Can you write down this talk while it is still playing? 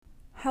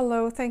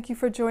Hello, thank you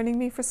for joining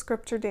me for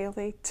Scripture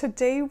Daily.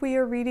 Today we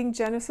are reading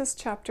Genesis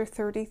chapter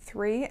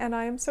 33, and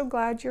I am so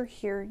glad you're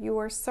here. You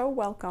are so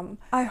welcome.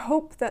 I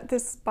hope that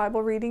this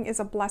Bible reading is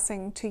a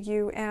blessing to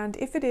you, and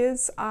if it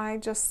is, I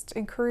just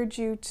encourage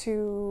you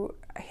to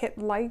hit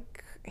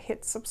like,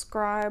 hit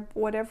subscribe,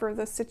 whatever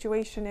the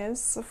situation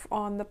is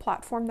on the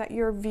platform that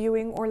you're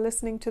viewing or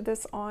listening to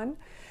this on,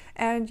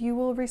 and you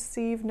will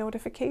receive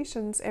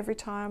notifications every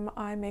time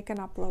I make an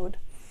upload.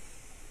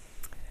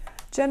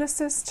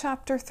 Genesis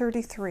chapter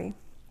 33.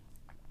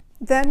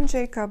 Then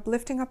Jacob,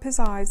 lifting up his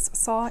eyes,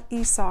 saw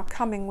Esau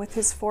coming with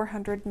his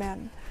 400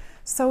 men.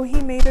 So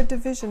he made a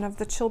division of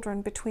the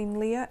children between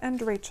Leah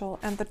and Rachel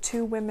and the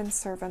 2 women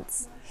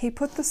servants. He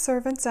put the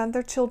servants and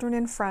their children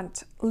in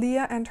front,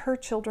 Leah and her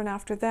children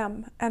after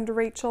them, and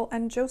Rachel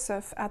and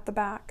Joseph at the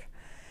back.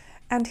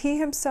 And he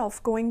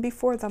himself, going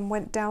before them,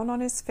 went down on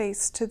his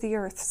face to the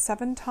earth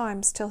 7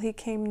 times till he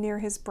came near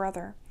his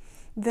brother.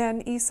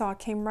 Then Esau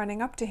came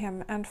running up to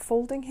him, and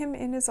folding him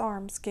in his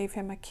arms, gave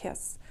him a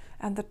kiss,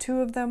 and the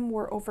 2 of them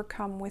were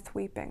overcome with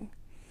weeping.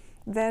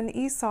 Then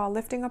Esau,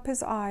 lifting up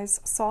his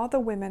eyes, saw the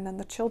women and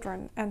the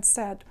children, and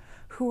said,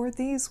 Who are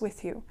these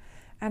with you?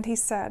 And he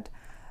said,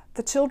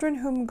 The children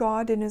whom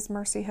God in his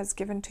mercy has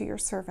given to your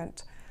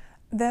servant.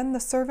 Then the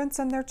servants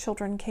and their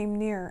children came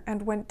near,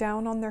 and went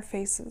down on their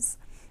faces.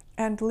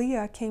 And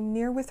Leah came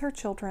near with her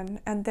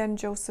children, and then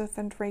Joseph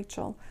and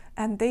Rachel,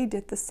 and they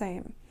did the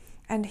same.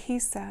 And he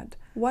said,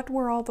 What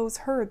were all those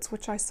herds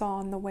which I saw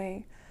on the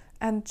way?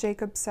 And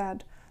Jacob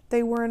said,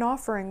 They were an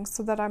offering,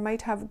 so that I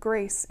might have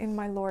grace in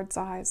my Lord's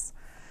eyes.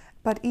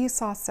 But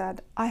Esau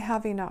said, I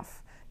have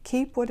enough.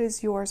 Keep what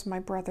is yours, my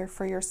brother,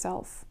 for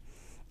yourself.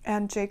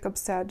 And Jacob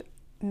said,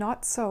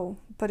 Not so,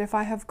 but if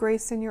I have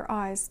grace in your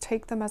eyes,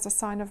 take them as a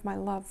sign of my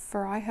love,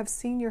 for I have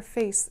seen your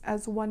face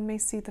as one may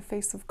see the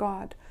face of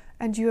God,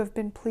 and you have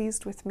been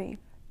pleased with me.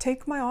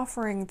 Take my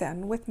offering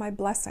then with my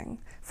blessing,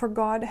 for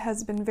God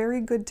has been very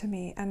good to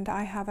me, and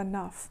I have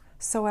enough.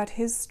 So at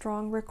his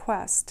strong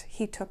request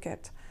he took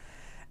it.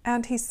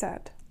 And he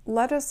said,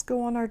 Let us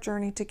go on our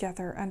journey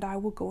together, and I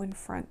will go in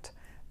front.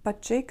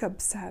 But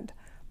Jacob said,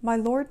 My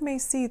Lord may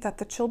see that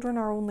the children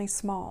are only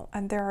small,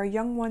 and there are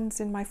young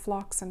ones in my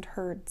flocks and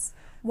herds.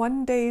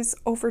 1 day's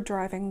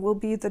overdriving will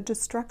be the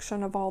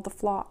destruction of all the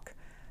flock.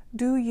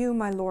 Do you,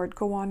 my lord,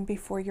 go on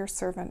before your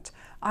servant.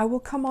 I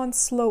will come on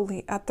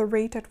slowly at the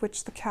rate at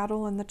which the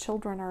cattle and the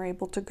children are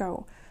able to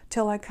go,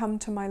 till I come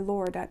to my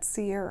lord at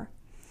Seir.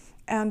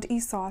 And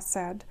Esau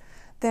said,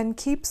 Then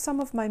keep some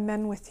of my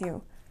men with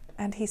you.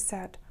 And he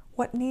said,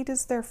 What need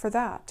is there for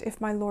that, if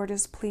my lord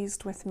is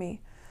pleased with me?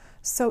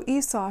 So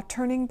Esau,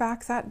 turning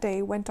back that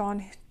day, went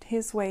on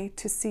his way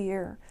to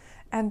Seir.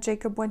 And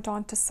Jacob went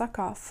on to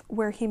Succoth,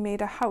 where he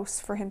made a house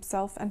for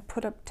himself and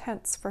put up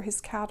tents for his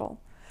cattle.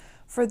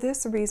 For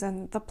this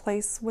reason the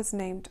place was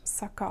named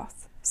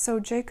Succoth. So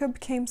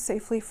Jacob came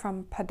safely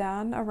from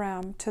Padan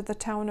Aram to the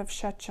town of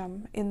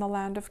Shechem in the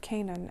land of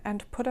Canaan,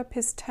 and put up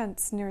his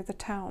tents near the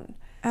town.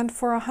 And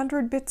for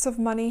 100 bits of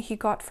money he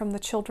got from the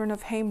children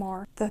of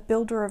Hamor, the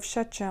builder of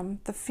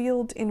Shechem, the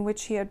field in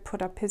which he had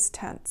put up his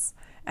tents.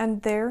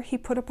 And there he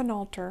put up an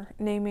altar,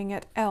 naming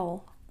it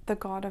El, the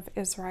God of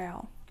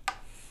Israel.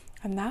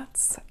 And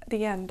that's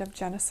the end of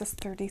Genesis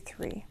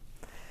 33.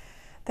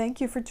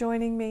 Thank you for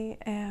joining me,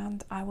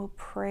 and I will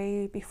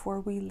pray before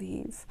we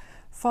leave.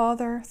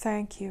 Father,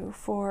 thank you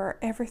for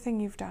everything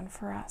you've done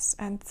for us,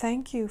 and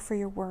thank you for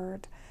your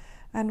word.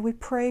 And we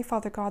pray,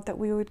 Father God, that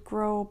we would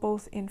grow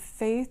both in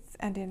faith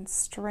and in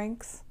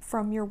strength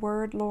from your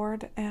word,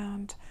 Lord,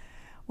 and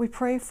we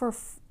pray for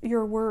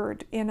your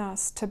word in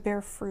us to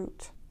bear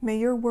fruit. May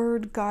your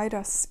word guide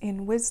us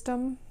in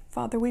wisdom.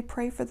 Father, we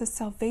pray for the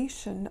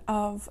salvation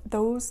of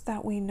those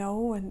that we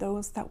know and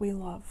those that we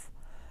love.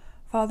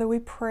 Father, we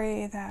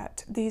pray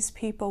that these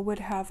people would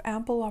have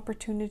ample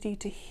opportunity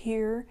to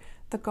hear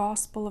the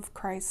gospel of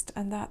Christ,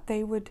 and that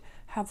they would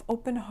have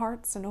open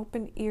hearts and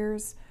open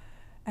ears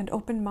and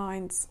open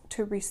minds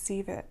to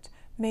receive it.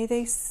 May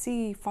they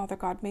see, Father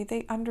God, may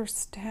they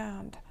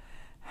understand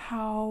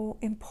how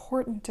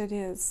important it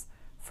is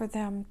for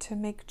them to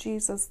make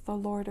Jesus the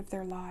Lord of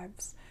their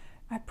lives.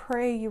 I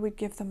pray you would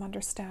give them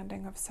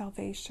understanding of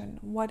salvation,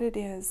 what it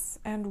is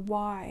and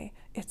why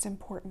it's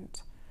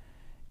important.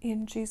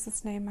 In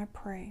Jesus' name I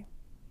pray.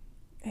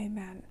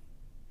 Amen.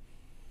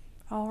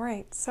 All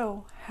right,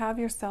 so have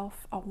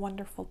yourself a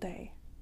wonderful day.